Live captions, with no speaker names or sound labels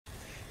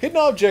Hidden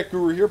Object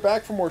Guru here,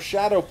 back for more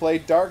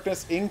Shadowplay,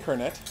 Darkness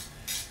Incarnate.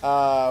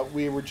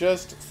 We were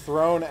just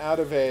thrown out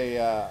of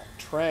a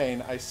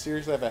train. I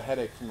seriously have a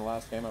headache from the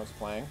last game I was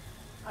playing.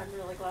 I'm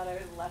really glad I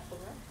left the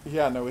room.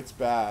 Yeah, no, it's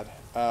bad.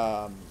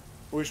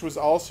 Which was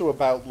also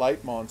about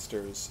light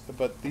monsters,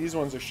 but these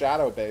ones are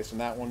shadow-based, and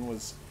that one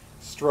was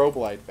strobe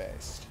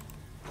light-based.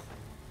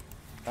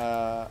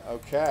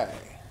 Okay.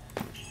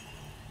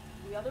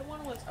 The other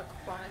one was a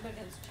crime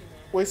against humanity.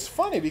 Well, it's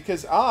funny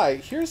because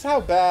here's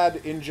how bad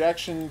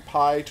Injection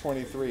Pi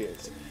 23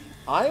 is.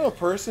 I am a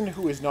person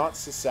who is not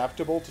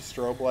susceptible to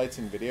strobe lights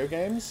in video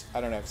games. I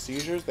don't have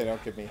seizures, they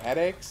don't give me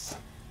headaches.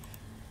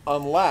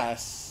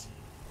 Unless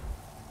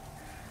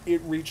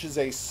it reaches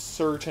a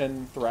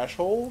certain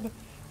threshold,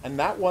 and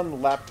that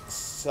one leapt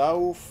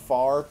so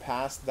far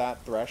past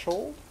that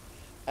threshold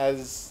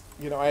as,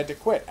 you know, I had to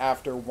quit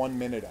after 1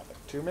 minute of it.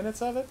 2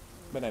 minutes of it?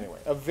 But anyway,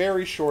 a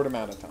very short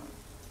amount of time.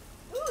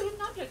 Ooh,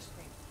 hidden object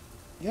screen.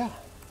 Yeah.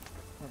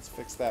 Let's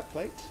fix that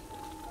plate.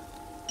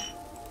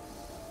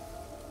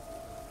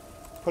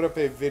 Put up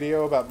a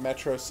video about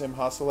Metro Sim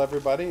Hustle,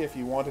 everybody, if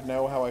you want to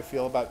know how I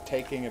feel about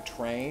taking a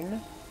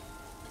train.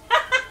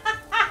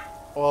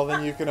 Well,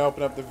 then you can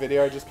open up the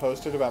video I just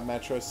posted about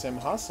Metro Sim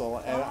Hustle,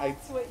 and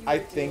I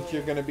think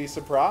you're going to be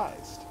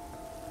surprised.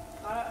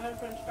 It has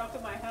been stuck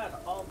in my head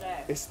all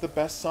day. It's the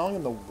best song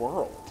in the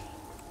world.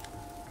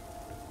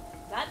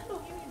 That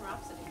Bohemian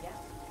Rhapsody, yeah.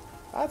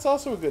 That's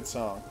also a good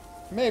song.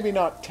 Maybe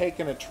not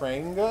taking a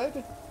train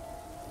good,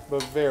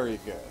 but very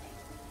good.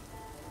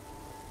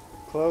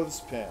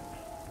 Clothespin.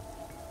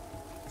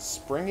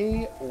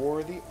 Springy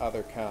or the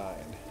other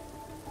kind.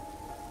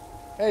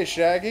 Hey,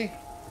 Shaggy.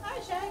 Hi,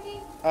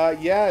 Shaggy.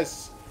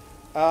 Yes.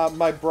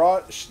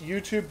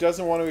 YouTube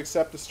doesn't want to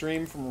accept a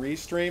stream from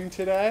Restream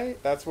today.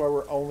 That's why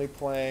we're only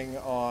playing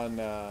on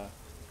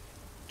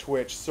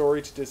Twitch.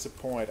 Sorry to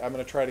disappoint. I'm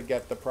going to try to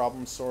get the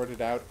problem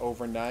sorted out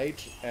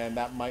overnight, and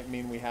that might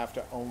mean we have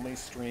to only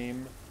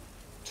stream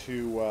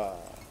to...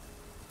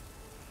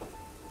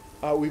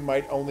 we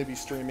might only be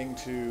streaming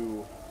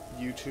to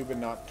YouTube and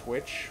not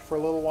Twitch for a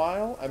little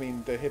while. I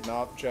mean, the Hidden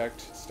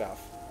Object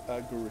stuff,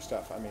 Guru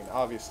stuff. I mean,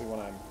 obviously when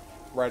I'm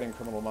writing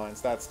Criminal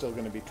Minds, that's still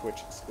going to be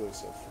Twitch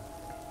exclusive.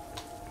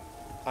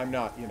 I'm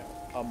not, you know,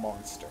 a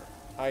monster.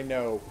 I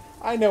know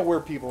where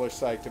people are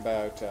psyched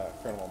about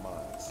Criminal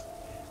Minds.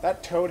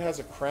 That toad has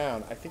a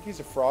crown. I think he's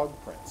a frog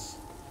prince.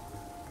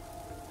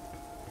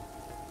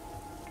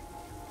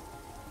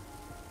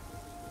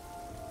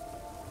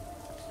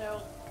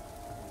 So,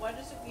 what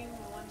does it mean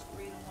when one's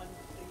green and one's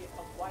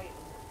white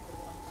and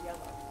one's yellow?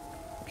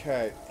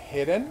 Okay,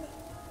 hidden.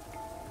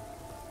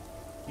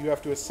 You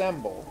have to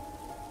assemble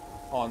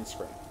on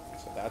screen.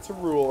 So that's a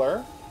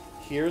ruler.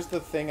 Here's the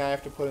thing I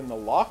have to put in the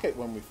locket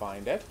when we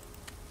find it.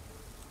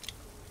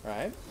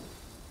 Right?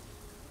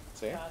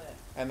 See? Got it.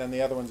 And then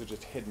the other ones are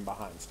just hidden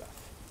behind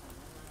stuff.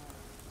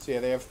 So yeah,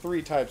 they have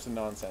 3 types of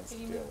nonsense Can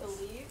to you deal move with.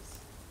 the leaves?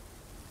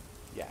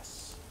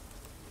 Yes.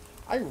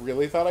 I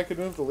really thought I could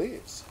move the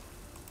leaves.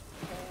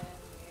 Can you...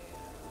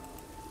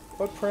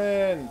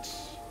 Footprint.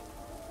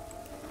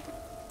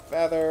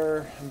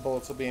 Feather. And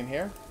bullets will be in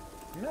here.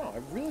 No, I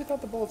really thought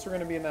the bullets were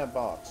going to be in that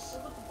box. What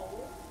about the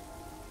bowl?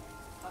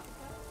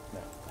 No.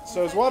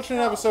 So I was watching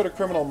an episode of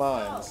Criminal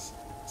Minds.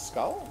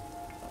 Skull?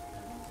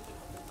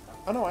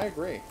 Oh no, I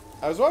agree.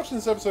 I was watching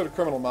this episode of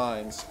Criminal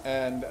Minds,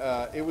 and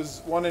it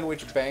was one in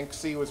which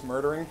Banksy was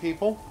murdering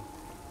people.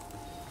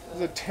 It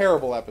was a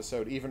terrible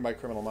episode, even by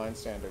Criminal Minds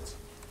standards.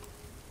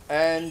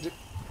 And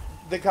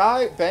the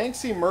guy,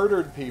 Banksy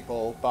murdered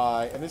people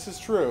by, and this is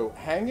true,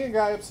 hanging a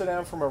guy upside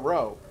down from a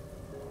rope,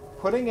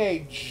 putting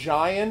a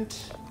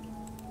giant,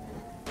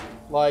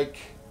 like,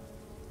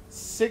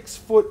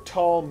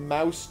 6-foot-tall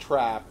mouse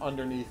trap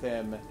underneath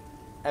him,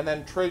 and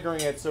then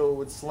triggering it so it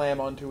would slam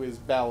onto his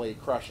belly,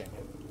 crushing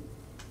him.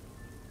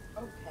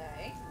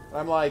 Okay.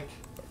 I'm like,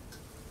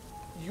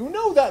 you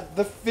know that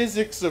the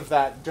physics of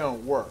that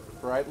don't work,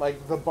 right?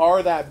 Like, the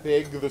bar that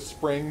big, the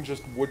spring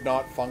just would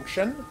not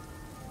function.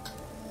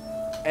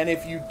 And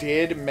if you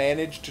did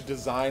manage to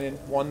design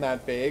one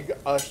that big,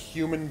 a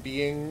human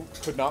being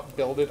could not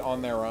build it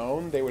on their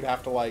own. They would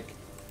have to, like,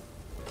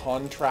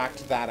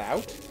 contract that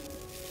out.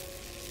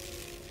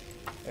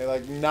 And,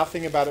 like,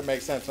 nothing about it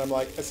makes sense. And I'm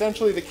like,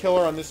 essentially the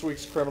killer on this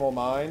week's Criminal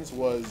Minds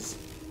was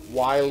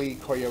Wile E.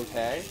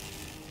 Coyote.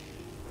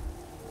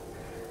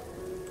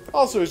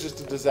 Also, it was just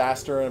a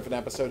disaster of an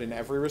episode in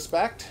every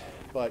respect.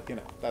 But, you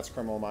know, that's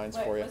Criminal Minds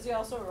for you. Was he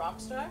also a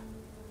rock star?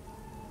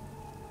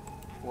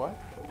 What?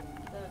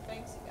 The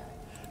Banksy guy.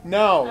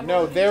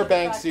 No, their the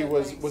fact Banksy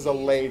that was a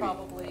lady.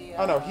 Probably,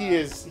 Oh no, he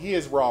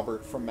is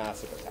Robert from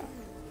Massive Attack.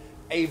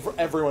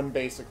 Everyone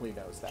basically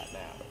knows that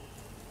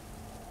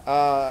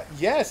now.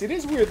 Yes, it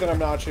is weird that I'm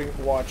not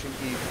watching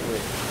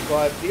E3,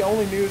 but the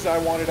only news I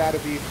wanted out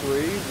of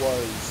E3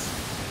 was,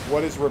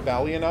 what is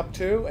Rebellion up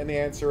to? And the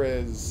answer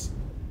is,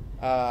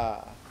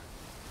 what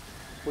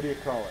do you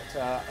call it?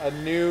 A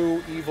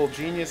new Evil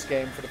Genius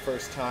game for the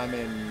first time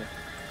in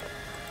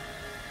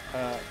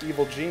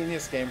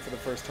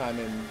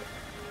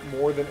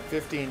more than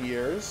 15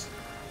 years.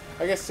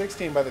 I guess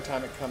 16 by the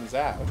time it comes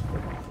out.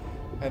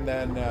 And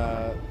then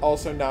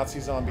also Nazi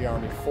Zombie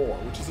Army 4,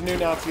 which is a new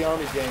Nazi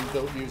Army game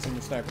built using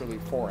the Sniper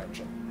Elite 4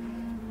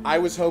 engine. I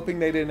was hoping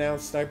they'd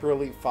announce Sniper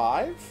Elite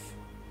 5,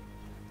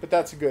 but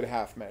that's a good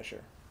half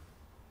measure.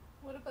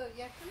 What about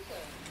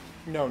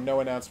Yakuza? No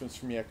announcements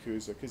from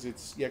Yakuza, because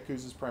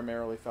Yakuza's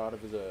primarily thought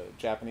of as a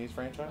Japanese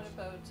franchise.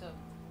 What about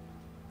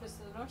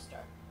Fist of the North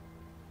Star?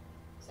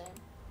 Same?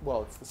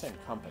 Well, it's the same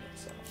company,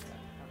 so...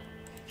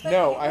 But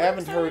No, I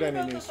haven't heard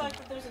any news. The fact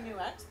that there's a new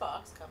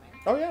Xbox coming.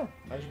 Oh yeah,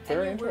 I'm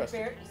very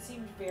interested. He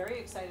seemed very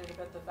excited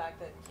about the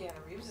fact that Keanu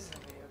Reeves is in a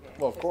video game.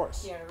 Well, of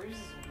course. Keanu Reeves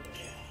is in a video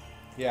game.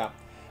 Yeah,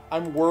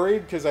 I'm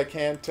worried because I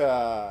can't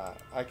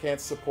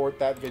support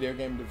that video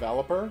game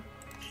developer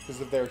because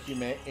of their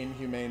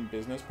inhumane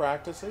business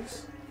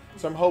practices.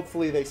 So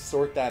hopefully they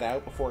sort that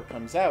out before it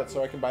comes out,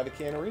 so I can buy the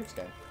Keanu Reeves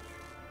game.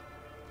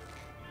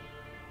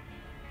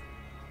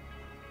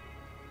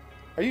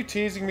 Are you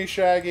teasing me,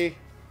 Shaggy?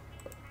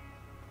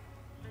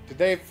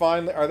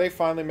 Are they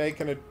finally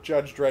making a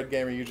Judge Dredd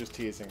game, or are you just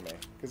teasing me?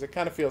 Because it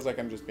kind of feels like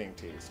I'm just being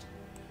teased.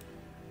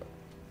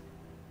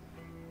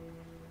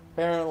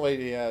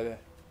 Apparently,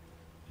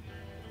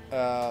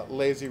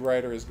 Lazy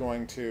Writer is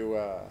going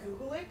to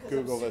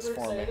Google this for me.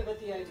 I'm super excited about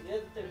the idea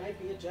that there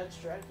might be a Judge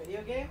Dredd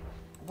video game.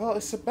 Well,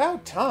 it's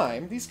about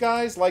time. These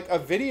guys, like a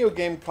video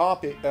game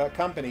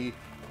company,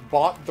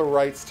 bought the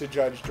rights to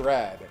Judge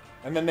Dredd,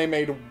 and then they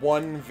made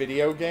one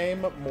video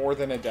game more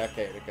than a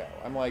decade ago.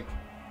 I'm like...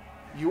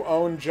 You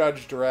own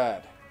Judge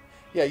Dredd.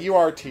 Yeah, you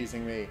are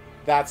teasing me.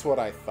 That's what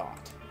I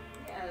thought.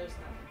 Yeah, there's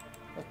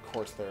nothing. Of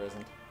course there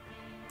isn't.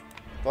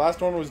 The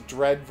last one was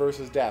Dredd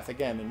versus Death.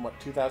 Again, in what,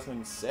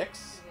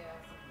 2006? Yeah,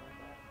 something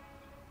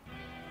like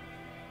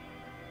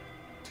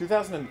that.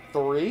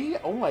 2003?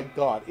 Oh my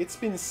god. It's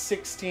been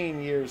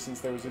 16 years since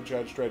there was a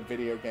Judge Dredd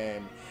video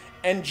game.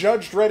 And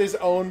Judge Dredd is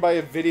owned by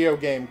a video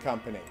game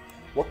company.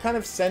 What kind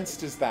of sense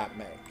does that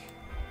make? I'm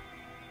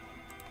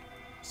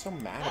so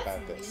mad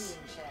about this.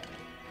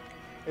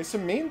 It's a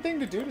mean thing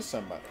to do to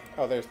somebody.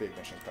 Oh, there's the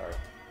ignition card.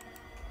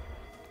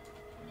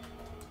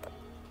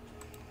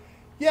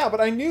 Yeah,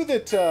 but I knew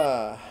that,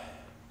 I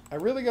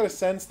really got a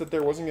sense that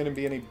there wasn't going to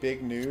be any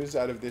big news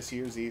out of this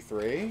year's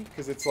E3,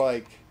 because it's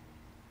like,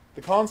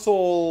 the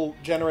console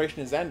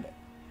generation is ending.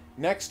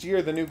 Next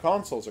year, the new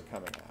consoles are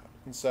coming out.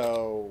 And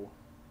so...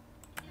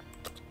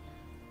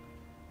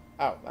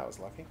 Oh, that was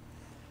lucky.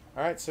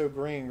 Alright, so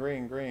green,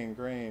 green, green,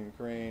 green,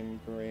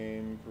 green,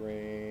 green,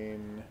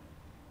 green...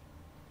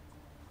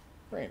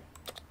 Green.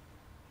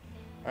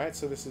 Alright,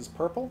 so this is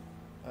purple.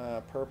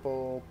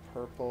 Purple,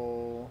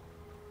 purple,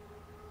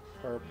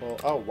 purple.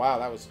 Oh, wow,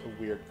 that was a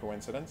weird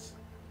coincidence.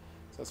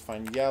 So let's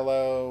find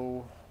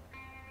yellow.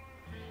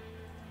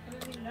 I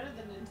mean, none of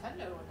the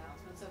Nintendo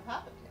announcements have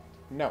happened yet.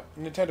 No,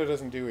 Nintendo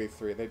doesn't do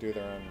E3. They do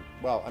their own...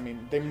 Well, I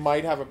mean, they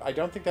might have a... I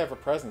don't think they have a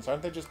presence.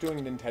 Aren't they just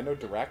doing Nintendo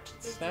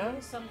Directs now? They're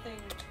doing something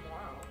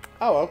tomorrow.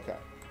 Oh, okay.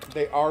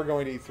 They are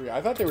going to E3.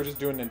 I thought they were just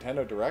doing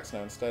Nintendo Directs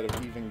now instead of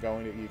even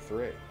going to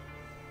E3.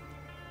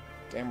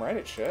 Damn right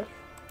it should.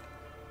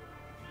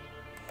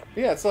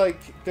 But yeah, it's like,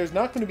 there's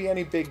not going to be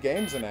any big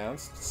games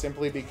announced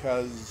simply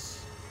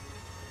because,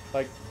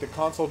 like, the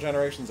console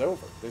generation's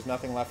over. There's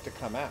nothing left to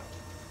come out.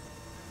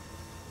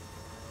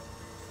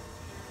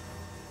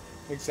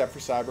 Except for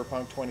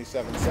Cyberpunk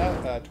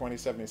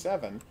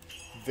 2077,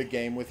 the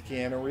game with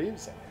Keanu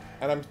Reeves in it.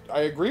 And I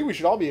agree we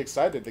should all be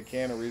excited that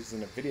Keanu Reeves is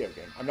in a video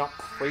game. I'm not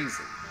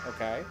crazy,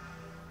 okay?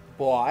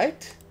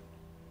 But,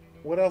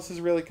 what else is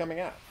really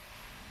coming out?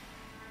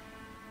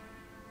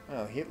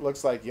 Well, it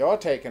looks like you're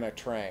taking a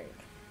train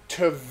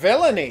to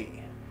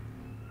villainy.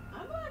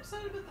 I'm not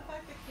excited about the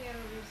fact that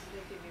Keanu Reeves is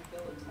making a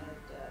Bill and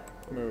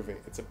Ted movie.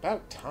 It's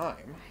about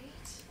time.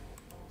 Right?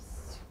 I'm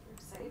super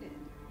excited.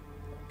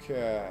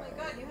 Okay. Oh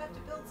my god, you have to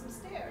build some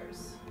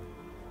stairs.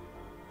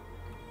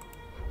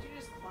 Did you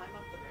just climb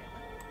up the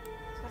railing?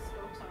 It's got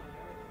spokes on it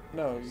and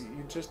everything. No,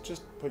 you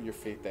just put your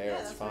feet there. Yeah,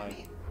 it's that's what I fine.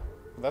 mean.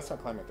 Well, that's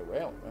not climbing the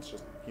railing. That's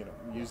just, you know,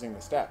 using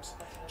the steps.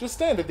 Just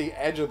stand at the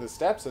edge of the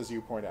steps, as you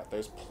point out.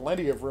 There's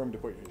plenty of room to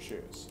put your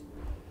shoes.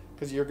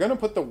 Because you're going to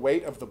put the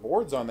weight of the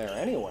boards on there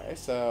anyway,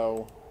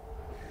 so...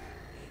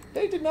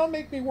 They did not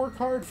make me work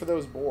hard for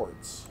those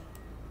boards.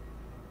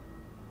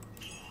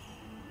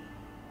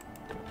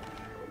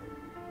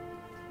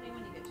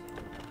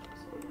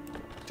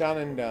 Done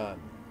and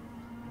done.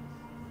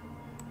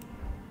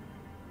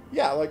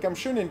 Yeah, like, I'm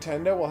sure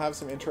Nintendo will have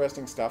some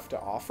interesting stuff to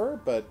offer,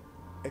 but...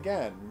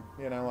 Again,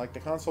 you know, like, the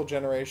console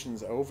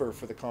generation's over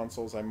for the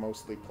consoles I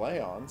mostly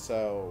play on,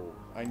 so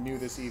I knew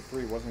this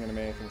E3 wasn't going to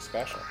be anything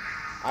special.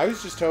 I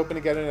was just hoping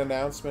to get an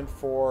announcement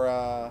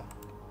for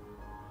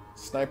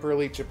Sniper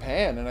Elite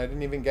Japan, and I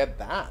didn't even get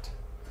that.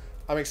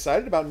 I'm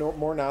excited about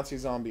more Nazi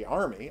Zombie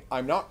Army.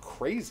 I'm not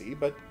crazy,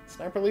 but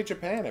Sniper Elite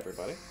Japan,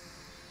 everybody.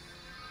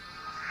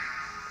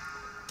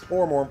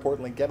 Or, more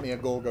importantly, get me a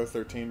Golgo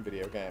 13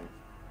 video game.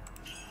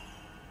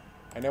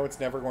 I know it's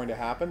never going to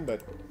happen,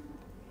 but...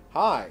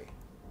 Hi!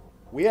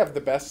 We have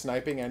the best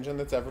sniping engine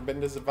that's ever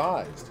been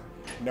devised.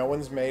 No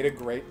one's made a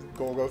great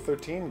Golgo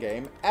 13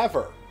 game,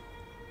 ever.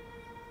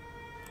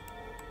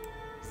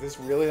 this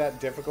really that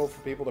difficult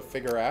for people to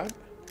figure out?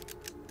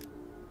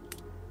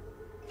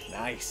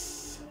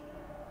 Nice.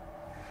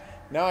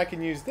 Now I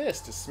can use this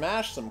to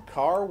smash some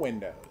car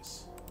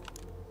windows.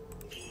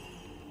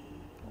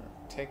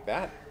 Take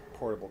that,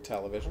 portable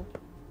television.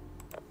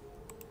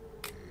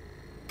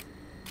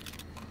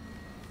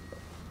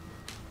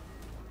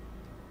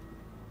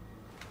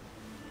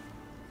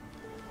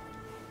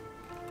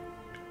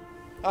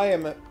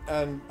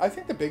 I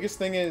think the biggest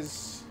thing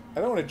is, I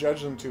don't want to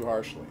judge them too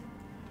harshly,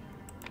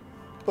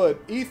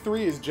 but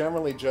E3 is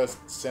generally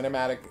just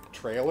cinematic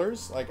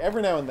trailers. Like,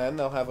 every now and then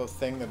they'll have a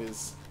thing that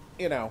is,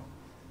 you know,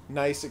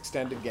 nice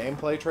extended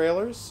gameplay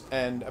trailers,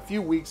 and a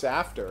few weeks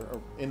after,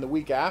 or in the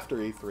week after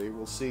E3,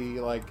 we'll see,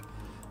 like,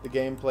 the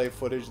gameplay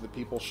footage that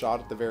people shot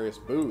at the various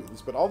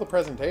booths, but all the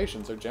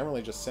presentations are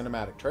generally just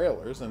cinematic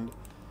trailers, and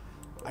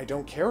I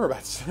don't care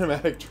about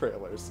cinematic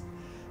trailers.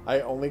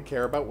 I only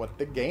care about what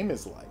the game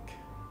is like.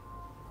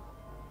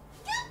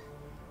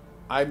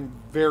 I'm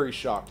very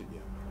shocked at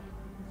you.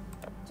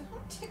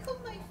 Don't tickle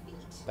my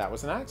feet. That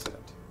was an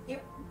accident.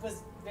 It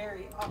was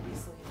very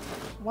obviously.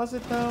 Was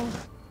it, though?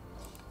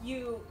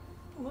 You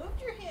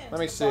moved your hand Let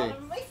me to the see.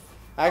 bottom of my foot.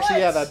 Actually,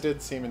 yeah, that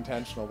did seem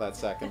intentional that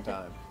second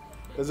time.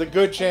 There's a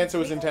good chance it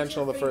was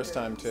intentional the first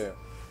time, too.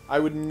 I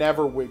would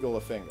never wiggle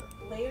a finger.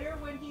 Later,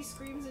 when he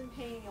screams in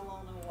pain, you'll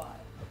all know why.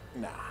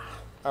 Nah.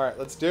 Alright,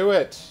 let's do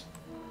it.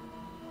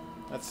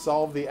 Let's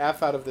solve the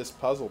F out of this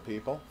puzzle,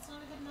 people. It's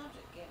not a hidden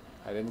object game.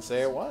 I didn't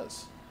say it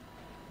was.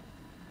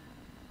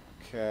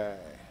 Okay.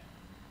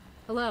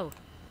 Hello.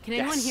 Can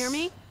anyone hear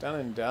me? Done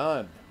and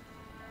done.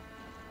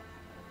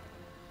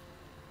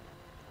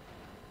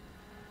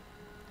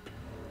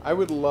 I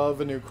would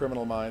love a new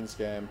Criminal Minds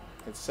game.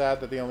 It's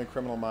sad that the only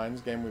Criminal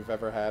Minds game we've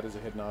ever had is a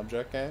hidden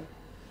object game.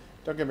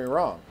 Don't get me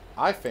wrong.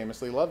 I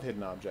famously love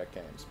hidden object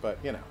games, but,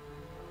 you know,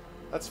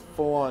 let's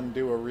full-on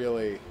do a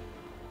really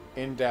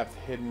in-depth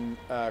hidden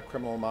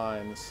Criminal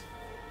Minds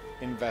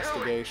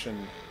investigation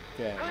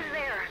game. Who's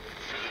there?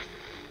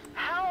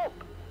 Help!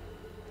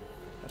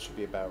 That should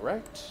be about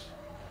right.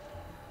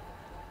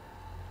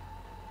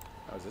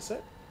 Oh, is this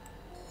it?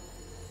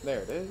 There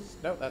it is.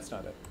 No, that's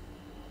not it.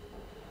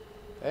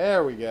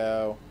 There we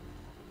go.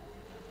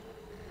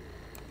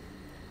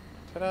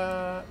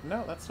 Ta-da!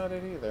 No, that's not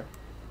it either.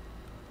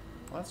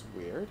 Well, that's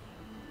weird.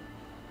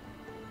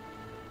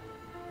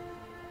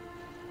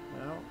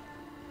 No.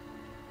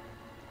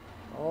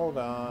 Hold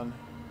on.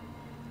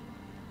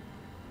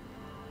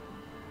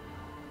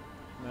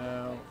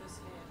 No.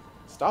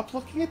 Stop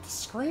looking at the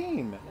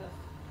screen!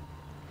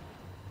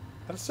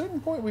 At a certain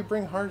point, we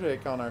bring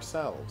heartache on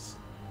ourselves.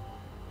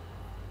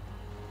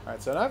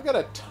 Alright, so now I've got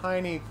a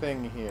tiny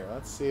thing here.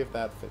 Let's see if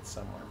that fits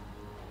somewhere.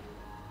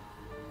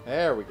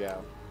 There we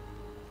go.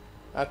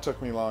 That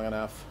took me long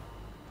enough.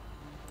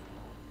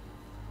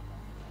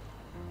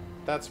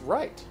 That's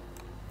right.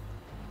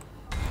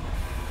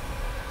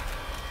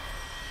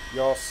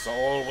 Your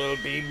soul will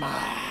be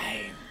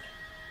mine.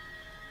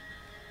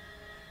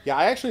 Yeah,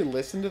 I actually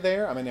listened to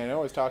there. I mean, I know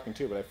I was talking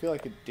too, but I feel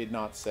like it did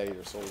not say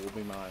your soul will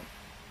be mine.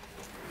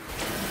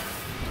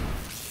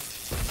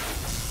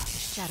 The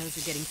shadows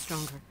are getting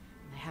stronger.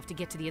 I have to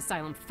get to the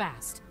asylum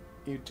fast.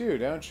 You do,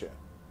 don't you?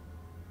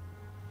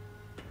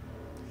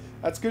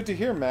 That's good to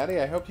hear, Maddie.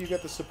 I hope you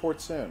get the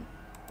support soon.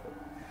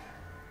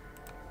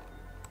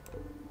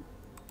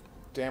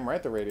 Damn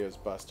right the radio's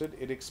busted.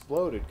 It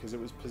exploded because it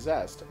was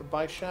possessed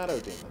by shadow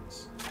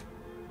demons.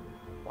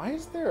 Why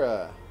is there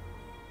a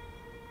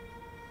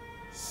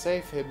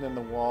safe hidden in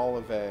the wall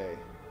of a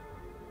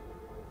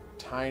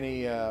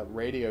tiny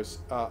radio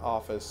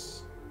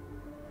office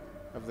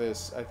of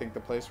this, I think the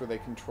place where they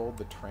controlled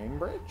the train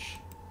bridge?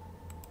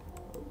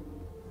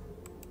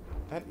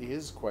 That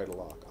is quite a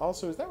lock.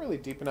 Also, is that really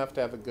deep enough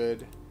to have a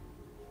good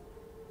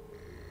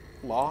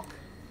lock?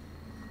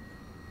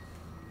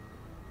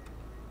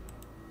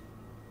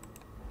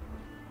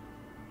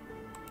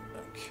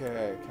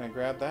 Okay, can I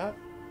grab that?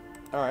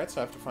 Alright,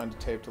 so I have to find a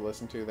tape to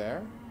listen to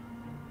there.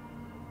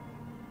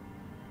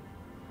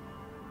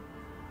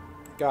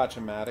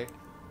 Gotcha, Maddie.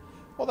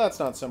 Well, that's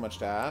not so much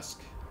to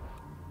ask.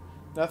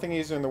 Nothing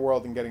easier in the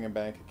world than getting a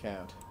bank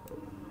account.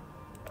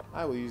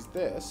 I will use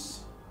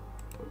this.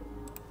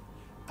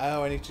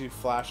 Oh, I need to do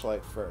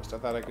flashlight first. I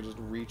thought I could just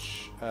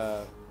reach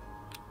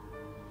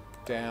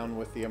down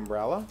with the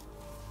umbrella.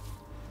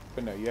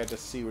 But no, you had to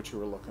see what you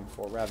were looking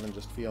for rather than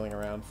just feeling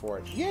around for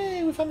it.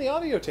 Yay, we found the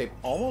audio tape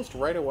almost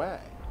right away.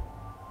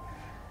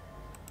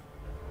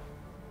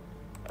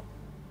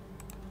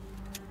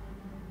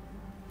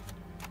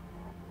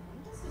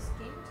 When does this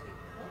game take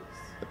place?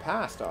 The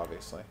past,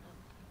 obviously.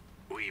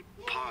 We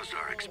paused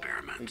our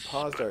experiments. We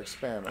paused our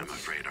experiments. I'm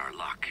afraid our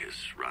luck is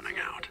running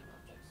out.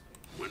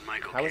 When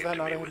Michael How is came that to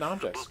not me a with hidden the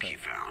object book he spin?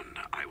 found,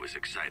 I was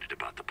excited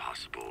about the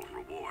possible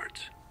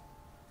rewards.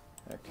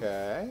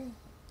 Okay.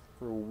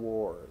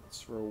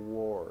 Rewards.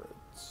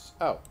 Rewards.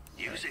 Oh.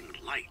 Using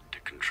light to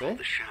control See?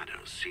 the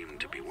shadows seemed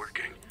to be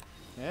working.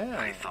 Yeah.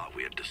 I thought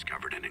we had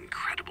discovered an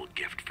incredible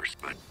gift for,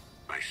 but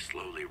I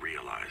slowly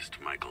realized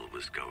Michael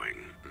was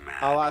going mad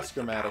I'll ask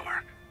with her, the Maddie.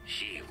 power.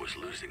 He was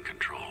losing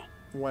control.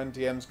 when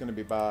DM's going to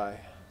be by.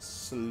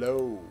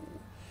 Slow.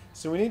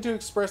 So we need to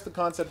express the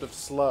concept of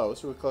slow,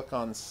 so we click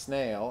on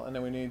snail, and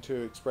then we need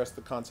to express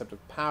the concept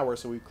of power,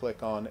 so we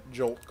click on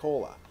Jolt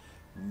Cola.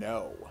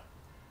 No.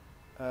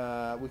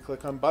 We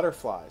click on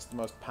butterflies, the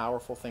most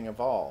powerful thing of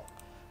all.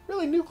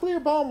 Really, nuclear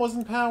bomb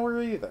wasn't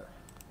power either.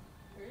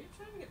 Where are you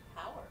trying to get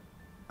power?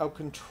 Oh,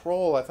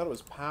 control. I thought it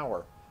was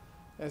power.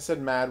 I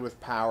said mad with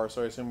power,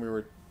 so I assumed we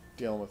were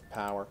dealing with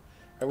power.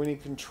 Alright, we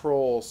need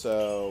control,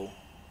 so...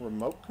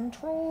 remote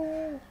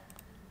control?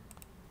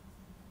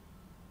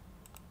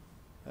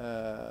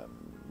 The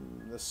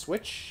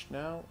switch?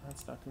 No,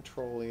 that's not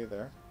control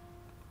either.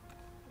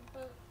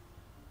 But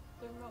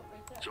the remote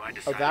right there. So I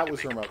decided that to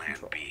was make a remote plan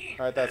control. B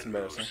Alright, that's and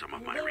move embarrassing. some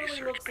of my Literally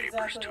research looks papers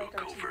exactly to a like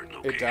our covert TV.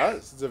 location. It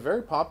does. It's a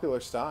very popular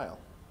style.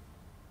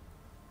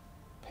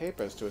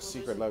 Papers to a Well,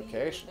 secret there's a bee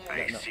location. right there. I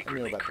Yeah, no, I knew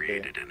secretly about the bee.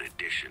 created an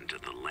addition to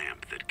the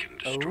lamp that can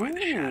destroy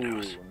the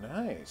shadows. Ooh,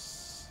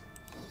 nice.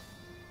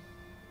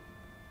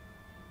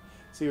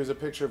 See, it was a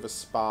picture of a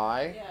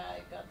spy. Yeah, I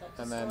got that.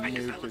 And then destroyed. I nuke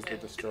developed is the it in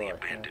destroyer, the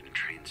abandoned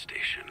train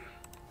station.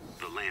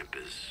 The lamp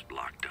is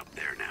locked up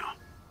there now.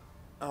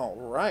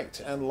 Alright,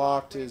 and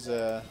locked is,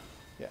 yeah,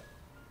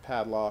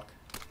 padlock.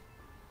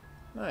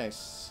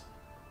 Nice.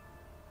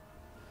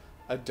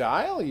 A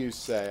dial, you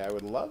say? I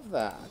would love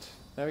that.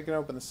 Now we can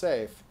open the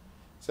safe.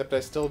 Except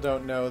I still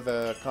don't know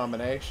the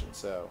combination,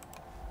 so...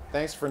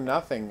 thanks for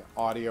nothing,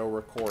 audio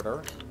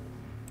recorder.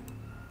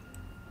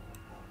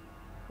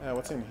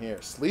 What's in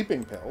here?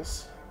 Sleeping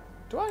pills?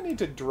 Do I need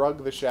to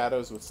drug the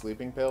shadows with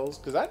sleeping pills?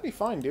 Because I'd be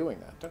fine doing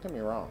that, don't get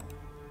me wrong.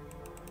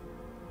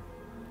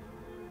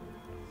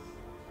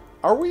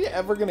 Are we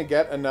ever going to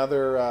get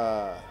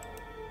another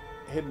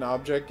hidden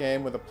object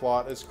game with a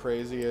plot as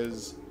crazy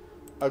as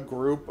a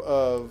group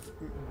of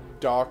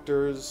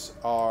doctors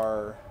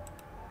are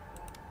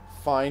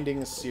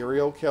finding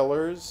serial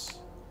killers,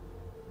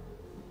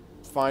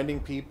 finding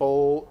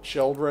people,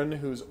 children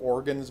whose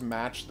organs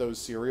match those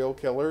serial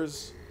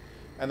killers,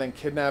 and then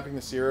kidnapping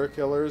the serial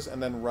killers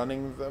and then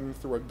running them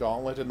through a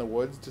gauntlet in the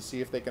woods to see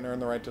if they can earn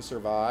the right to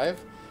survive,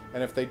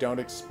 and if they don't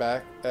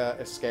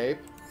escape,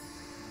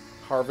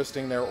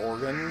 harvesting their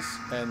organs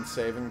and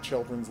saving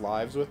children's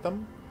lives with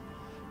them?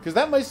 Because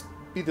that might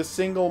be the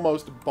single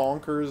most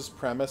bonkers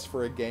premise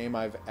for a game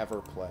I've ever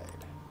played.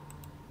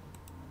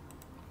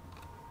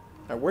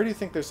 Now, where do you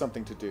think there's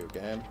something to do,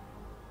 game?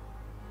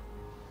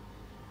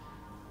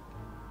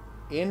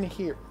 In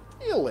here.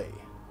 Really?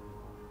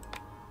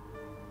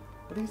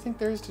 What do you think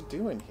there is to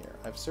do in here?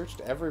 I've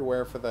searched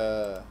everywhere for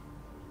the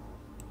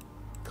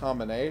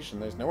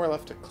combination. There's nowhere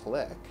left to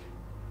click.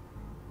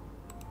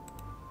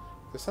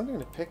 There's something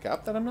to pick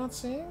up that I'm not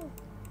seeing?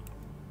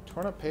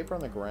 Torn up paper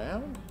on the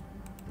ground?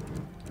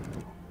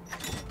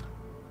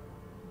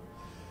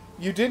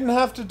 You didn't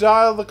have to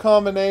dial the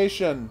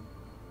combination.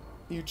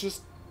 You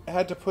just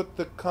had to put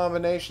the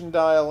combination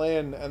dial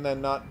in and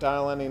then not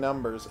dial any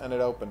numbers, and it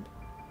opened.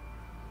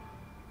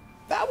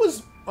 That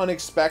was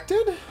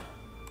unexpected.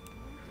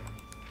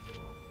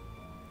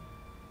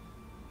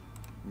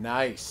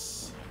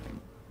 Nice.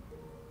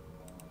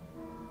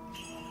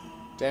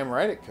 Damn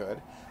right it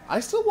could. I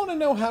still want to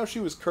know how she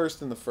was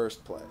cursed in the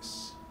first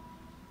place.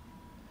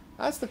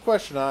 That's the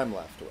question I'm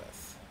left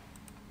with.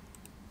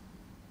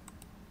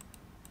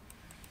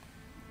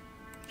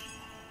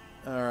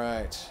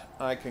 Alright,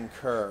 I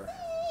concur.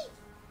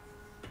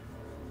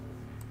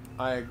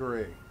 I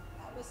agree.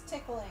 That was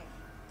tickling.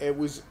 It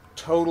was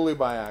totally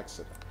by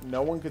accident.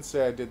 No one could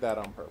say I did that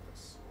on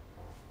purpose.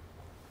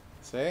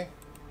 See?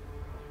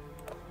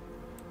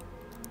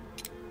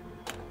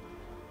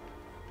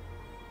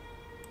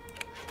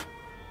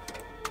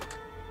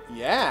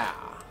 Yeah!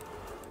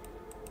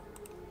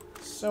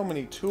 So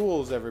many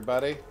tools,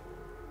 everybody.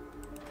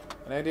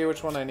 Any idea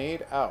which one I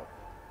need? Oh.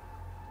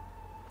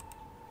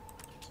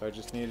 So I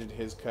just needed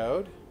his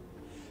code.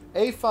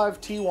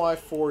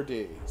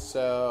 A5TY4D.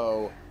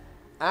 So,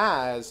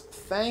 as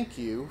thank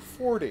you,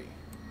 40.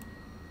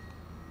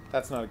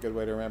 That's not a good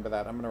way to remember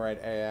that. I'm going to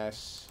write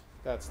AS.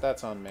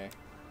 That's on me.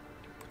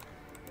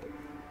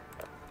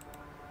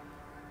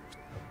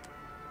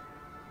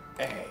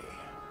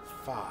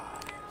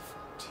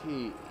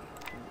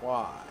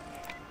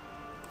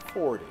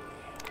 A5TY40.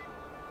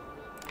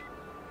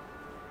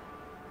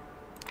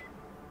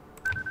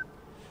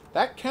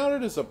 That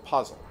counted as a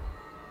puzzle.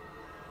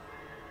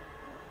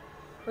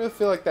 I really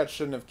feel like that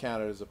shouldn't have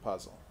counted as a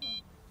puzzle.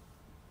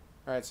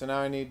 Alright, so now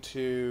I need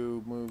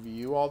to move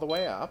you all the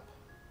way up.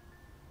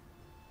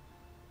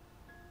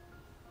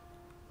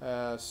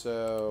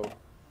 So...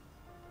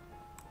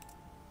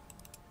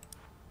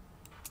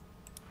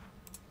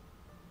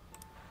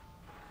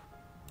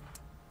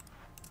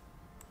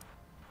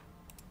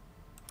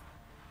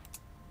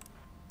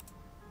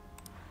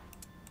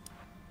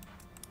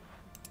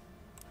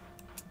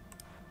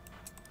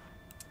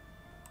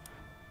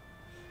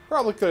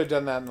 probably could have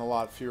done that in a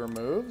lot fewer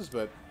moves,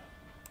 but,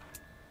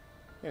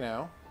 you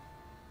know,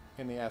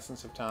 in the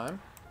essence of time.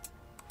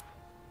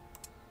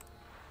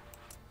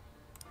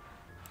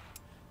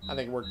 I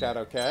think it worked out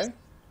okay.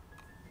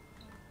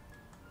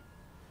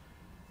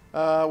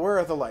 Where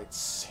are the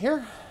lights?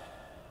 Here?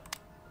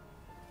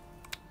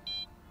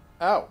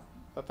 Oh.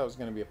 Thought that was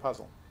going to be a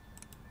puzzle.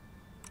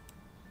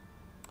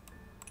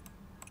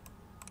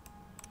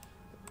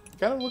 It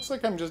kind of looks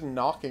like I'm just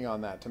knocking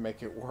on that to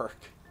make it work.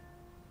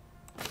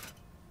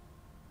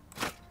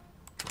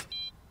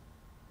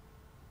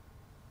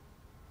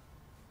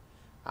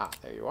 Ah,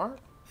 there you are.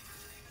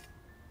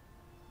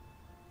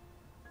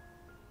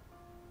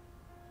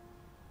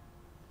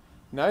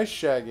 Nice,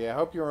 Shaggy. I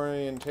hope your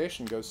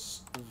orientation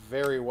goes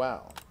very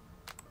well.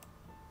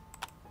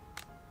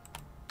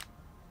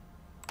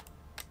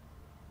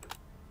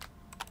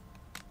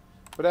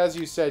 But as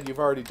you said, you've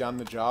already done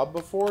the job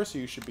before, so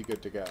you should be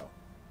good to go.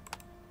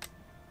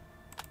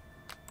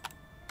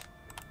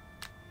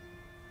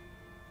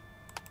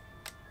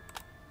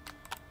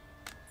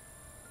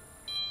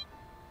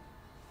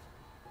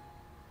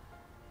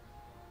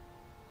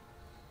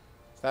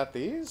 Is that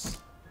these?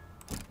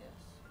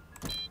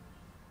 Yes.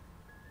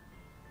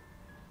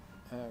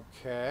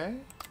 Okay.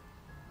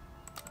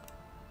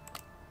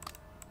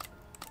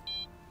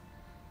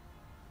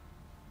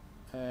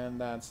 And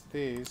that's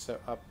these, so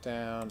up,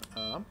 down,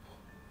 up.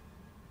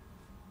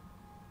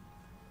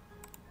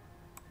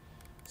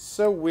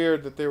 So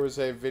weird that there was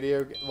a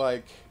video,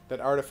 like, that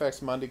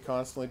Artifacts Mundi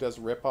constantly does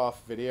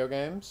rip-off video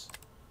games.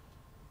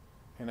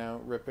 You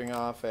know, ripping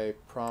off a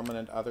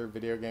prominent other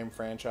video game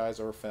franchise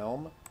or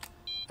film.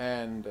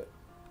 And,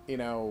 you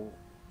know,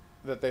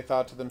 that they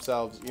thought to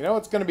themselves, you know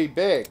what's going to be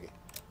big?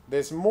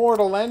 This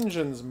Mortal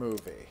Engines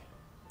movie.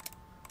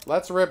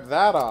 Let's rip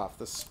that off,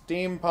 the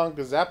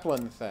steampunk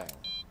Zeppelin thing.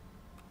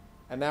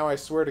 And now I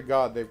swear to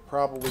God, they've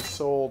probably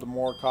sold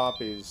more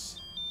copies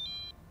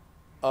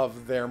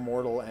of their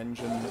Mortal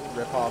Engine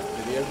rip-off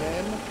video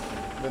game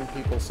than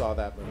people saw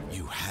that movie.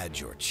 You had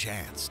your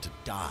chance to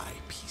die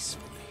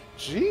peacefully.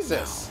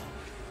 Jesus!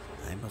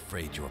 Now, I'm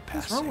afraid your What's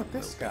passing wrong with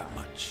this will guy? be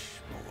much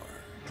more.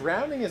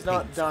 Drowning is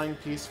not dying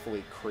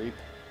peacefully, creep.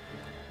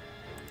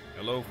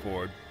 Hello,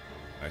 Ford.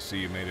 I see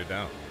you made it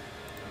out.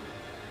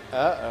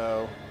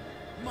 Uh-oh.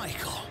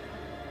 Michael,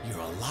 you're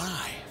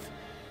alive.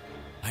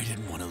 I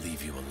didn't want to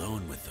leave you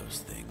alone with those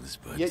things,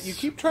 but Yet you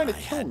keep trying to I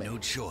kill had me. no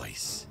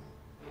choice.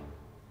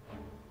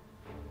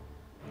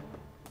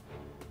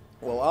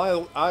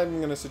 Well, I'm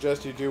going to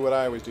suggest you do what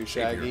I always do, Save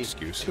your Shaggy.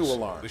 excuses. 2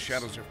 alarms. The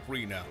shadows are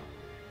free now.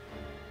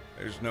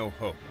 There's no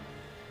hope,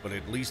 but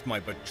at least my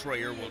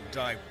betrayer will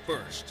die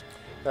first.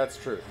 That's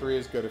true. 3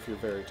 is good if you're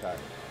very tired.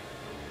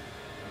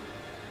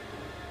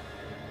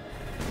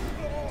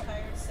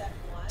 Tired set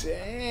 1.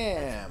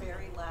 Damn. That's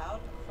very loud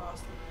across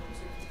the room so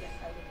you can get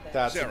out of bed.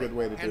 That's Sarah, a good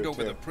way to hand do it,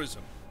 over too. the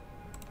prism.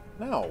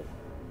 No.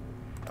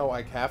 Oh,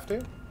 I have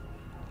to?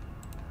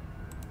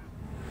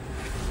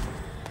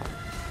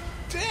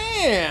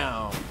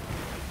 Damn!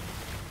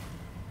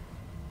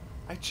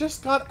 I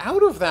just got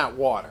out of that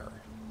water.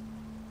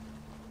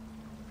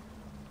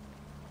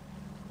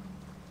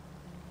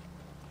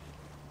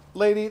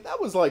 Lady, that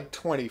was like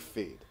 20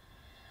 feet.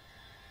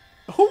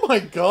 Oh my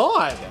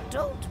god!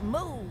 Don't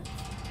move.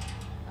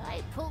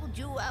 I pulled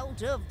you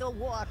out of the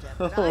water,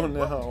 but Oh, I no.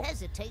 won't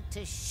hesitate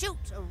to shoot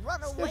a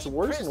runaway It's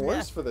worse prisoner. and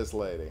worse for this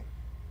lady.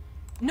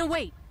 No,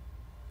 wait.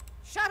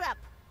 Shut up.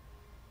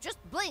 Just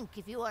blink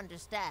if you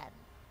understand.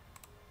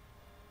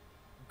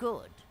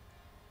 Good.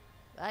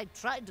 I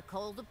tried to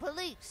call the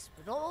police,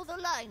 but all the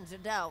lines are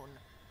down.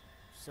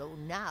 So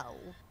now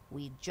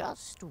we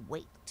just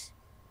wait.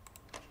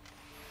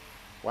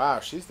 Wow,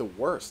 she's the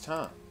worst,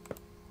 huh?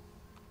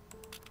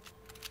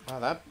 Wow,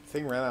 that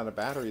thing ran out of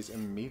batteries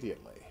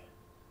immediately.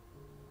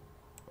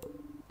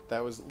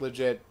 That was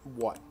legit,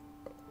 what?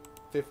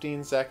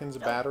 15 seconds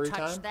of battery Don't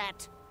touch time?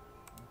 that.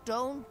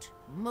 Don't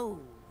move.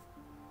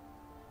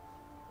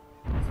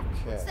 Okay.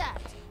 What's that?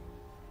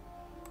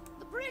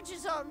 The bridge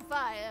is on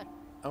fire.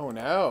 Oh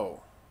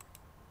no.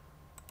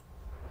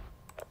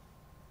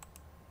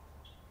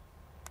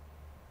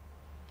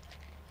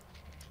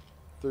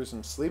 Threw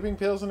some sleeping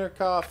pills in her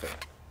coffee.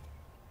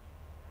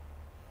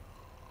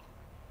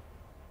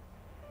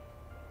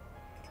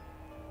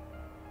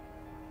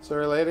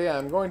 Sorry, lady,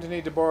 I'm going to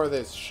need to borrow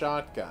this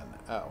shotgun.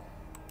 Oh.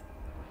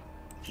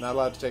 Not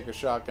allowed to take a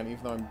shotgun,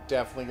 even though I'm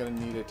definitely going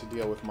to need it to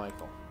deal with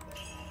Michael.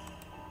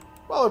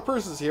 While her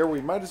purse is here, we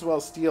might as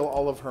well steal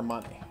all of her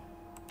money.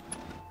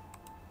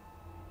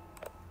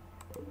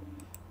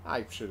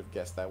 I should have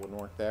guessed that wouldn't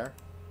work there.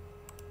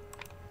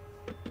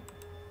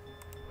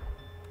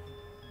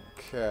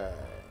 Okay.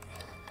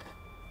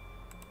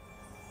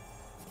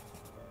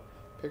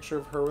 Picture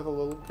of her with a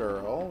little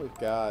girl. We've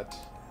got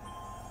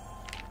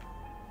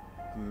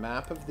a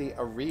map of the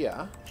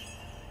area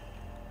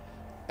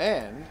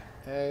and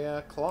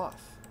a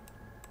cloth.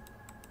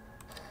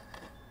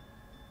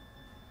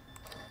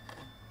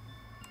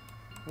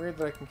 Weird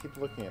that I can keep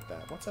looking at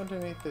that. What's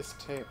underneath this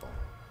table?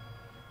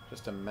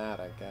 Just a mat,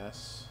 I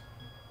guess.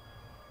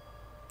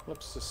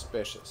 Looks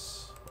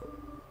suspicious.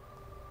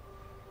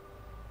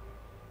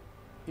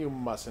 You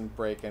mustn't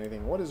break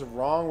anything. What is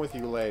wrong with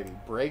you, lady?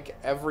 Break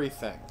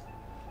everything.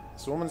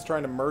 This woman's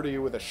trying to murder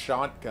you with a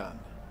shotgun.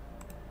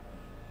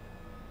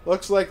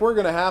 Looks like we're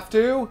gonna have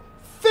to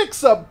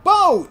Fix a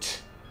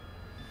boat!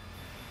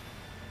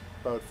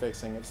 Boat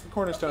fixing. It's the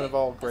cornerstone of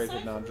all great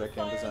hidden object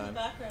game In the design.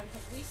 background,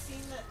 have we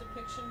seen that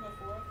depiction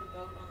before of the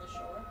boat on the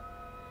shore?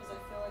 Because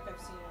I feel like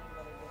I've seen it in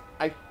another game.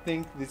 I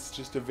think it's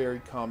just a very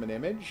common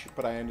image,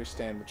 but I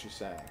understand what you're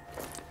saying.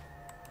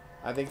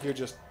 I think you're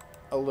just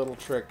a little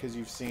tricked because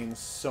you've seen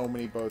so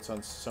many boats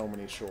on so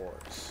many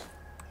shores.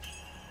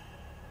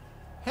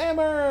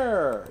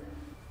 Hammer!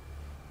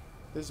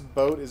 This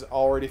boat is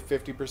already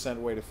 50%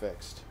 weight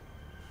fixed.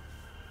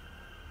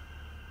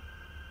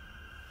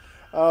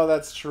 Oh,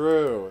 that's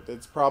true.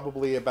 It's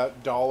probably about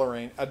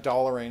a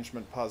doll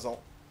arrangement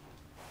puzzle.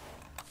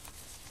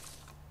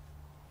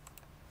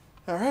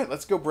 Alright,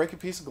 let's go break a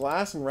piece of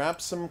glass and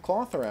wrap some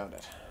cloth around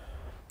it.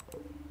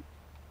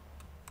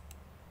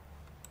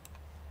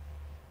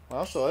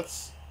 Well, so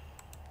let's...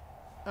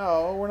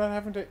 Oh, we're not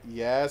having to...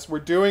 Yes, we're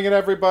doing it,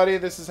 everybody.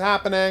 This is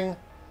happening.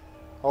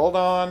 Hold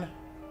on.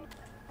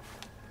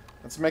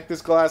 Let's make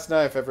this glass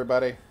knife,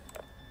 everybody.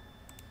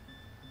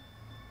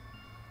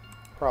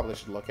 Probably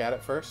should look at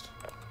it first.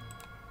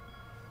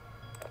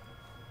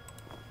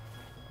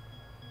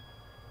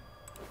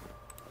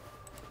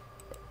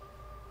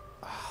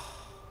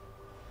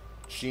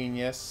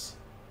 Genius.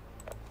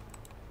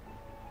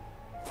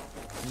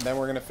 And then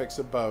we're going to fix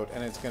a boat,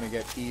 and it's going to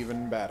get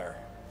even better.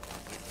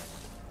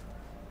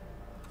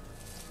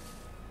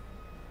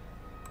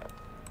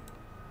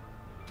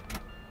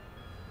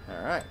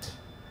 Alright.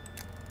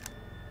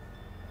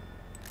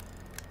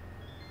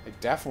 I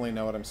definitely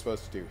know what I'm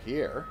supposed to do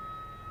here.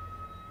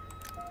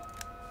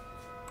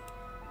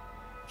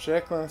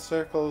 Check on the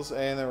circles A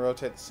and then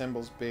rotate the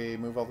symbols B.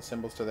 Move all the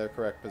symbols to their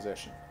correct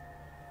position.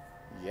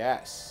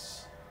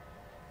 Yes.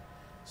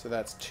 So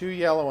that's 2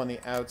 yellow on the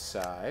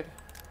outside.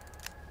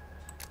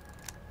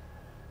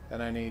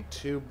 Then I need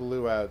 2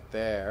 blue out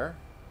there.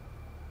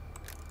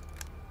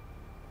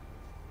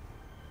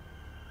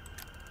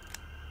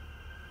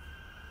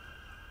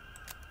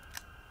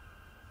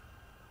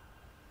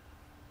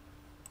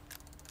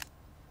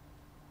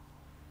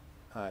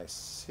 I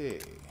see.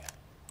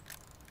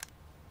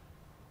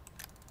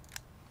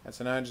 And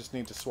so now I just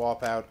need to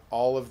swap out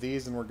all of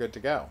these and we're good to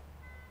go.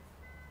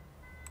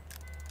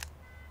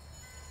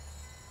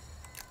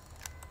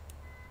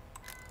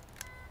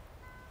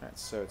 Alright,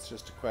 so it's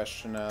just a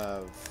question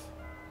of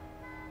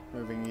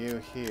moving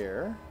you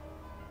here.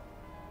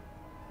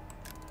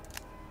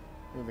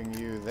 Moving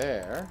you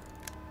there.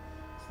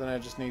 So then I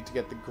just need to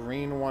get the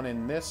green one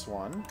in this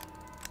one.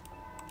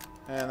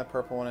 And the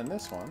purple one in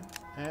this one.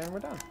 And we're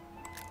done.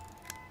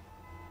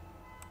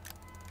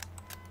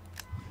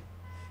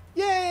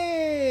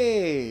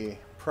 Yay!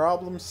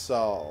 Problem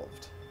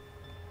solved.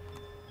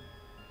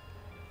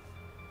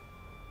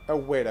 Oh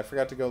wait, I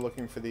forgot to go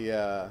looking for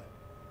the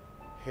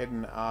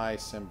hidden eye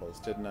symbols,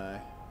 didn't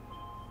I?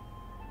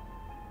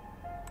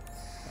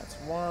 That's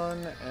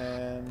one,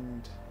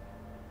 and...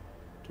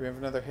 Do we have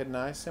another hidden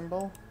eye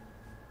symbol?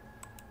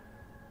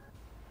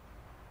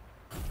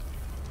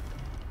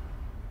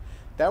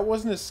 That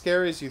wasn't as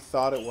scary as you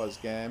thought it was,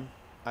 game.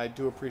 I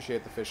do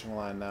appreciate the fishing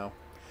line, though.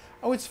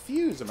 Oh, it's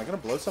fused. Am I going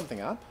to blow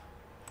something up?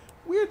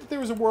 Weird that there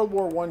was a World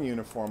War I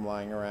uniform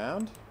lying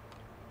around.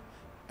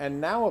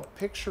 And now a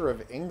picture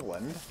of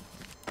England.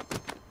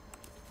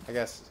 I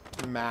guess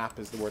map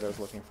is the word I was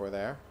looking for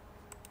there.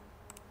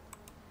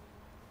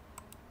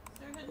 Is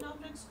there a hidden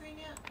object screen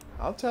yet?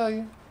 I'll tell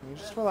you. You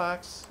just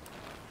relax.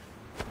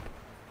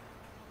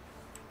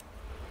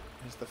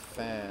 Here's the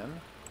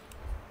fan.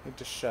 Need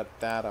to shut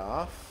that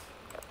off.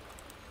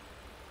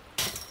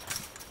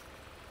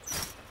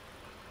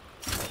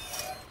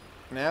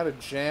 Now to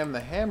jam the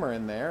hammer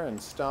in there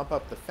and stomp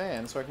up the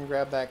fan so I can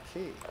grab that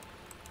key.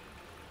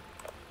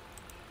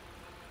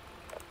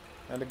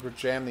 Now to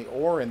jam the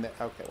ore in there.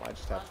 Okay, well I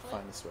just have to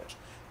find the switch.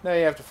 Now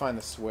you have to find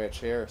the switch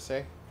here,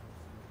 see?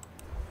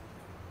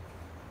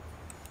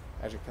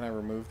 Actually, can I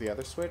remove the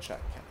other switch? I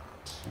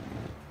cannot.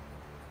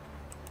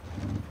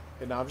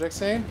 Hidden object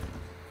scene?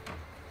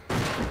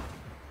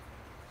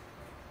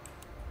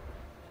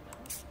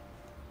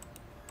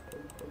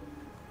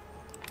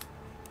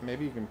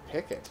 Maybe you can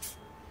pick it.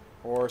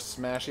 Or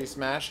smashy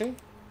smashy?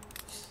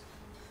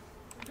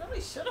 It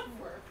really should have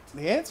worked.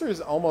 The answer is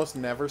almost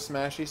never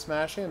smashy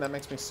smashy, and that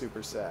makes me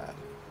super sad.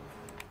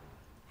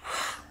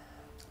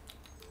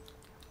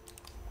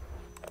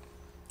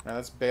 Now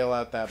let's bail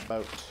out that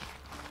boat.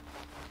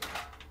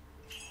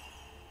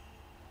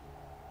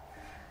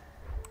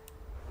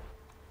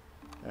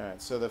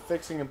 Alright, so the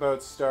fixing a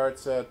boat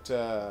starts at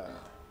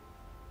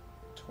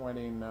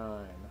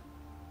 29.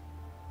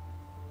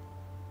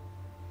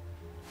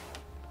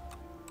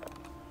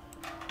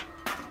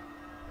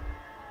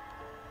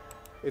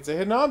 It's a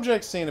hidden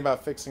object scene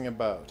about fixing a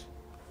boat.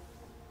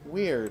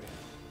 Weird.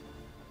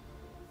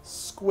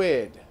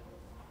 Squid.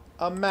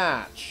 A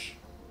match.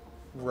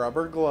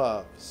 Rubber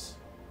gloves.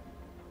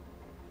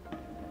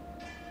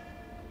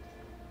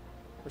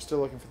 We're still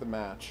looking for the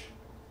match.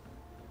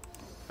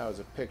 That was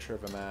a picture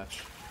of a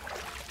match.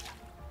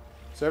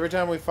 So every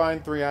time we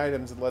find 3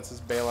 items, it lets us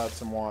bail out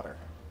some water.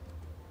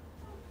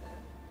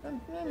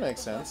 That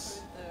makes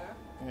sense. There.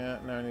 Yeah,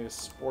 now I need a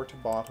sport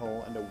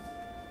bottle and a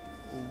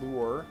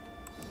lure.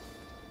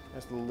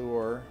 There's the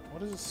lure.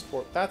 What is a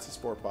sport? That's a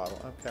sport bottle.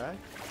 Okay.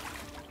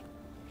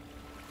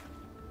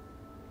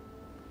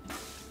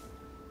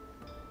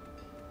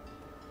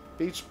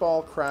 Beach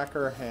ball,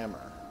 cracker,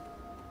 hammer.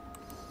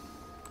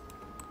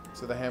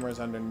 So the hammer is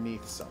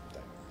underneath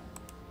something.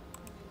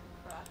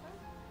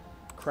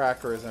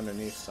 Cracker is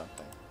underneath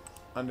something.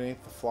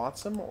 Underneath the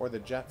flotsam or the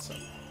jetsam?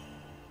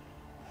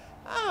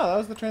 Ah, that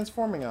was the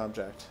transforming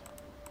object.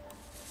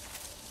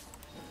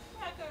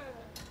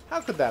 How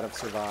could that have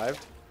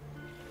survived?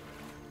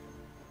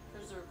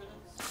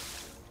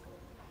 Preservatives.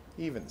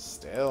 Even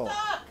still.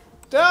 Duck!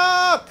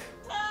 Duck!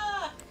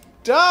 Duck!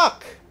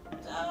 Duck!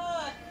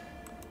 Duck!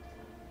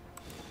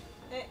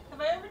 Hey,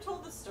 have I ever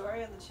told the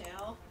story on the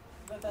channel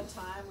about that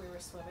time we were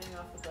swimming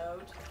off the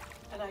boat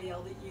and I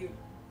yelled at you,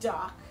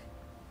 duck,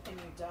 and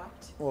you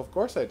ducked? Well, of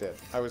course I did.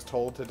 I was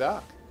told to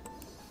duck.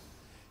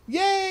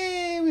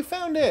 Yay! We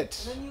found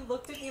it! And then you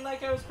looked at me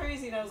like I was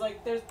crazy, and I was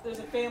like, there's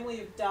a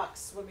family of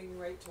ducks swimming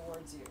right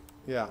towards you.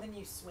 Yeah. And then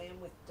you swam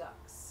with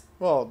ducks.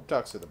 Well,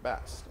 ducks are the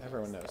best.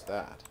 Everyone knows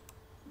that.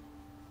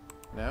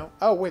 No?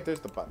 Oh, wait,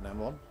 there's the button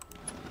emblem.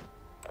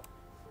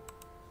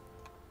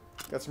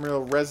 Got some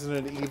real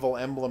Resident Evil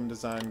emblem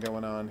design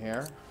going on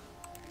here.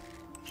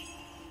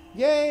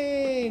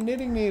 Yay!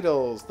 Knitting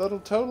needles! That'll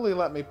totally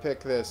let me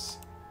pick this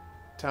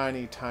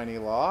tiny, tiny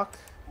lock.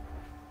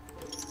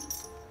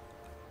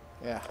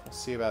 Yeah, we'll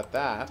see about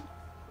that.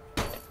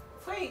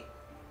 Wait!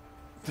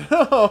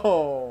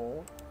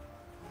 No!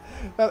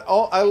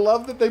 I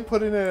love that they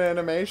put in an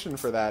animation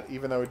for that,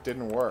 even though it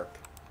didn't work.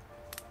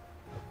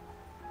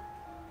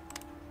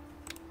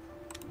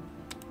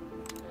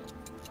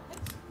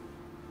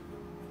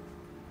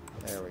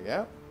 There we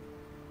go.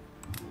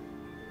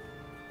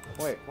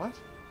 Wait, what?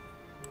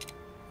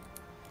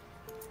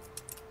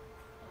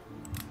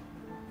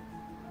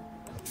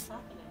 What's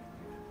happening?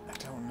 I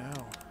don't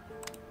know.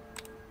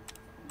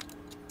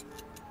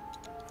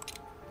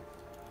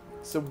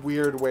 It's a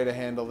weird way to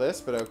handle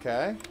this, but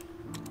okay.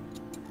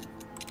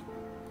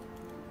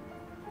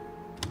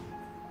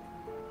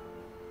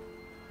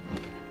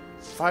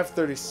 It's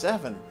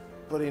 5:37,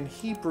 but in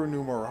Hebrew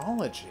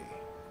numerology,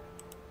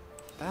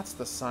 that's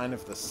the sign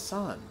of the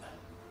sun.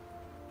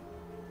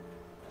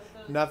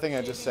 Nothing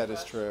I just said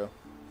is true.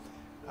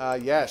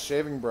 Yeah,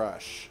 shaving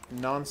brush,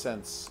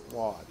 nonsense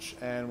watch,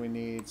 and we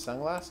need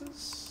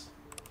sunglasses,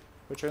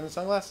 which are in the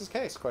sunglasses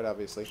case, quite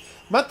obviously.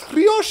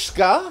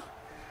 Matryoshka!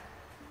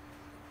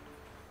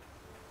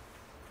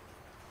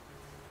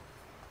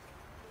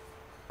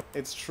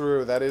 It's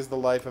true. That is the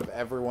life of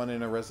everyone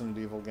in a Resident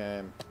Evil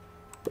game.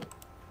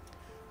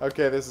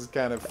 Okay, this is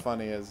kind of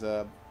funny as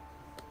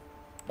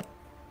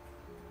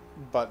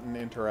button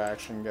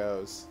interaction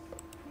goes.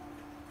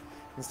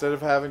 Instead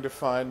of having to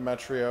find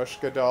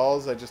Matryoshka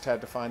dolls, I just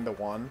had to find the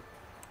one.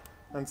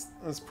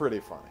 That's pretty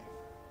funny.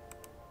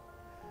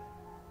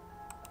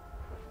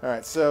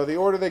 Alright, so the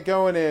order they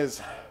go in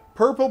is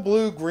purple,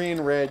 blue,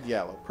 green, red,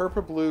 yellow.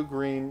 Purple, blue,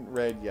 green,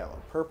 red,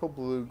 yellow. Purple,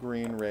 blue,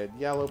 green, red,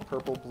 yellow.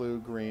 Purple, blue,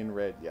 green,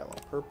 red, yellow.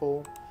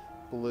 Purple,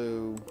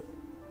 blue...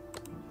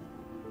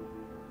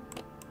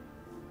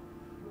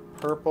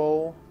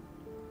 Purple,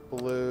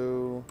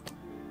 blue,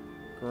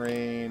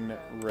 green,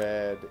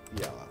 red,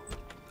 yellow.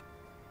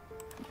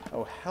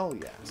 Oh, hell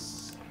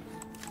yes.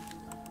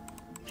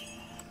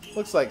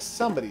 Looks like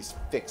somebody's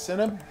fixing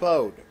a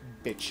boat,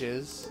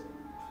 bitches.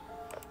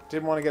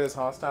 Didn't want to get as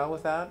hostile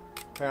with that.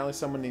 Apparently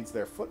someone needs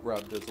their foot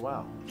rubbed as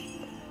well.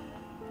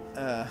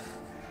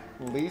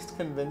 Least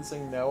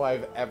convincing no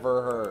I've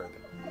ever heard.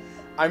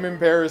 I'm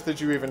embarrassed that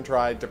you even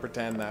tried to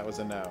pretend that was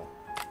a no.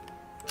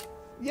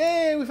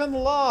 Yay, we found the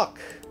lock!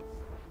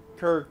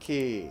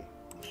 Kirky.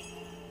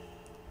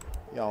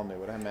 Y'all knew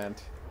what I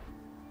meant.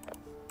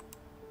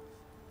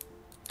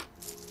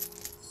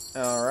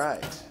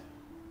 Alright.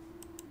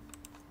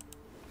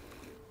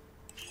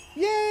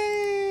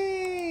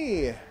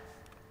 Yay!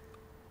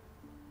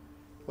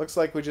 Looks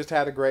like we just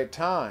had a great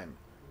time.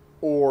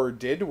 Or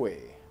did we?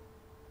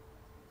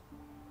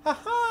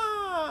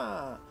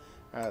 Ha-ha!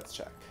 Alright, let's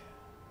check.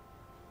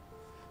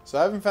 So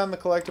I haven't found the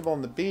collectible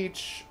on the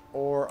beach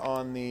or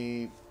on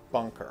the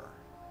bunker.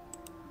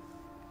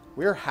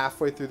 We're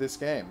halfway through this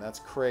game. That's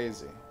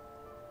crazy.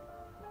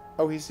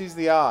 Oh, he sees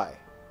the eye.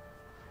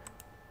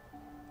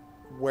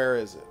 Where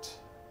is it?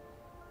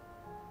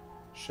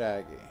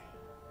 Shaggy.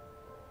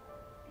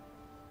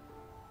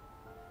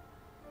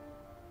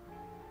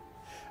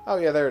 Oh,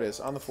 yeah, there it is.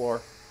 On the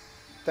floor.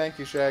 Thank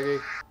you, Shaggy.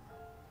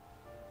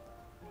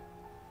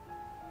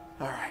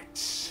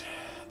 Alright.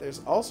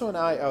 There's also an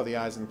eye. Oh, the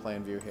eye's in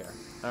plain view here.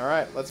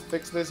 Alright, let's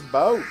fix this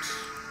boat.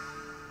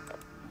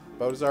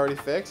 Boat is already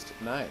fixed?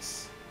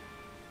 Nice.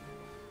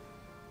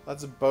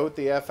 Let's boat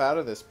the F out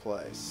of this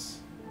place.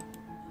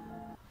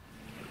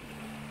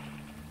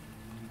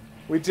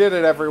 We did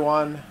it,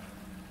 everyone.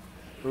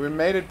 We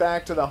made it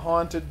back to the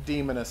haunted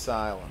demon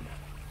asylum.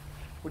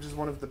 Which is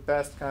one of the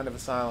best kind of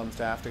asylums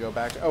to have to go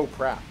back to. Oh,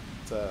 crap.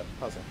 It's a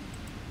puzzle.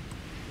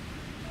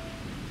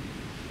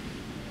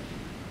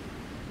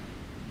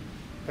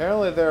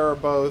 Apparently there are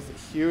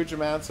both huge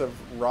amounts of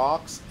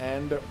rocks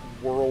and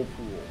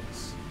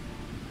whirlpools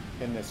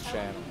in this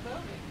channel.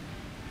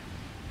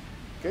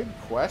 Good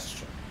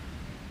question.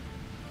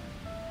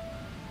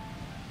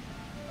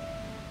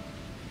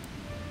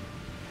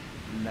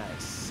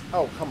 Nice.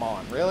 Oh, come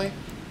on, really?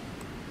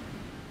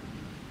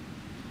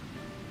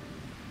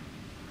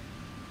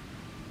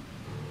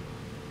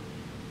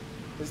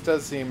 This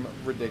does seem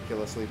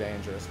ridiculously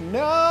dangerous.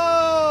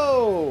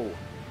 No!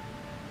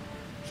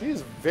 She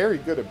is very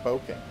good at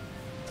boking.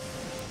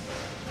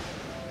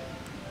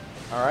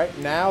 Alright,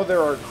 now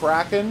there are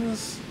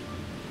krakens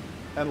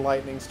and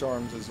lightning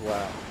storms as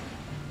well.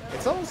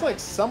 It's almost like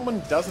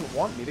someone doesn't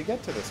want me to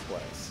get to this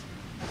place.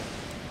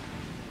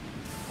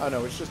 Oh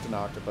no, it's just an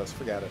octopus.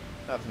 Forget it.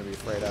 Nothing to be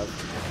afraid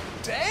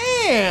of.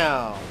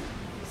 Damn!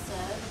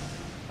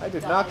 I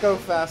did not go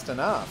fast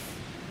enough.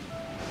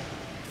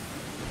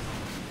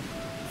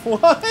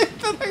 What?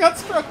 I got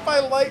struck by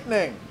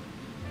lightning!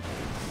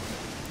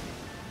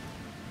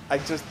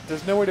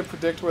 There's no way to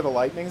predict where the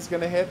lightning's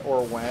gonna hit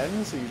or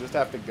when, so you just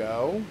have to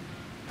go.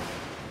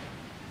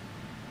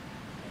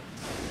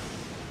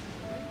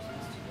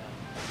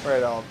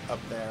 Right all up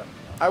there.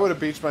 I would have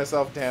beached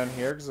myself down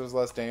here because it was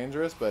less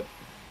dangerous, but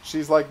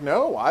she's like,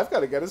 no, I've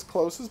got to get as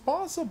close as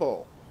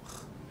possible.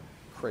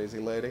 Crazy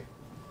lady.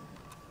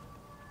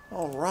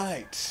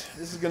 Alright,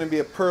 this is going to be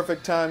a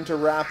perfect time to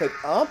wrap it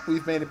up.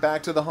 We've made it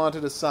back to the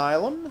Haunted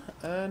Asylum,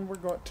 and we're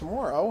going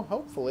tomorrow,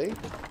 hopefully,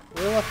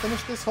 we'll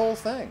finish this whole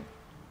thing.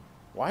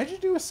 Why'd you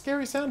do a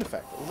scary sound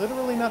effect?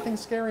 Literally nothing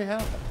scary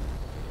happened.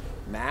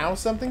 Now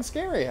something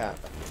scary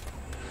happened.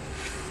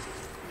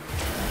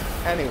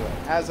 Anyway,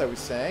 as I was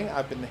saying,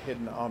 I've been the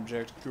Hidden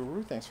Object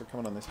Guru. Thanks for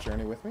coming on this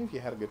journey with me. If you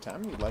had a good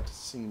time and you'd like to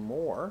see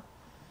more,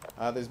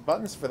 there's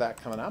buttons for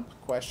that coming up.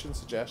 Questions,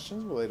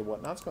 suggestions, related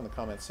whatnots, go in the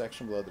comments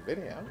section below the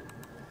video.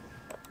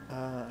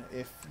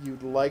 If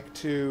you'd like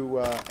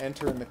to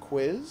enter in the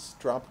quiz,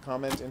 drop a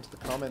comment into the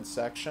comments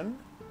section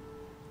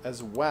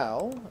as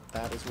well.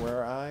 That is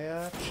where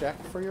I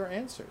check for your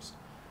answers.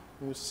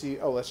 We'll see.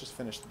 Oh, let's just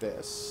finish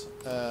this.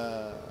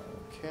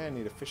 Okay, I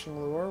need a fishing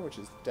lure, which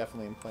is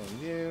definitely in plain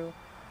view.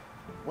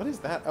 What is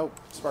that? Oh,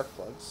 spark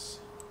plugs.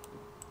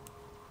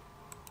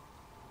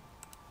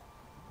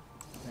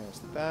 There's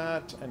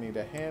that. I need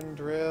a hand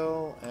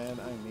drill, and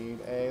I need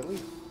a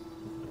leaf.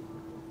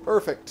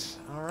 Perfect.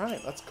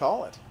 Alright, let's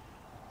call it.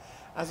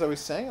 As I was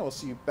saying, I will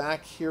see you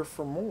back here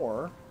for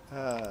more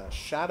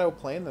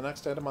Shadowplay, the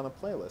next item on the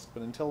playlist.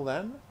 But until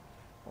then,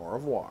 au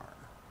revoir.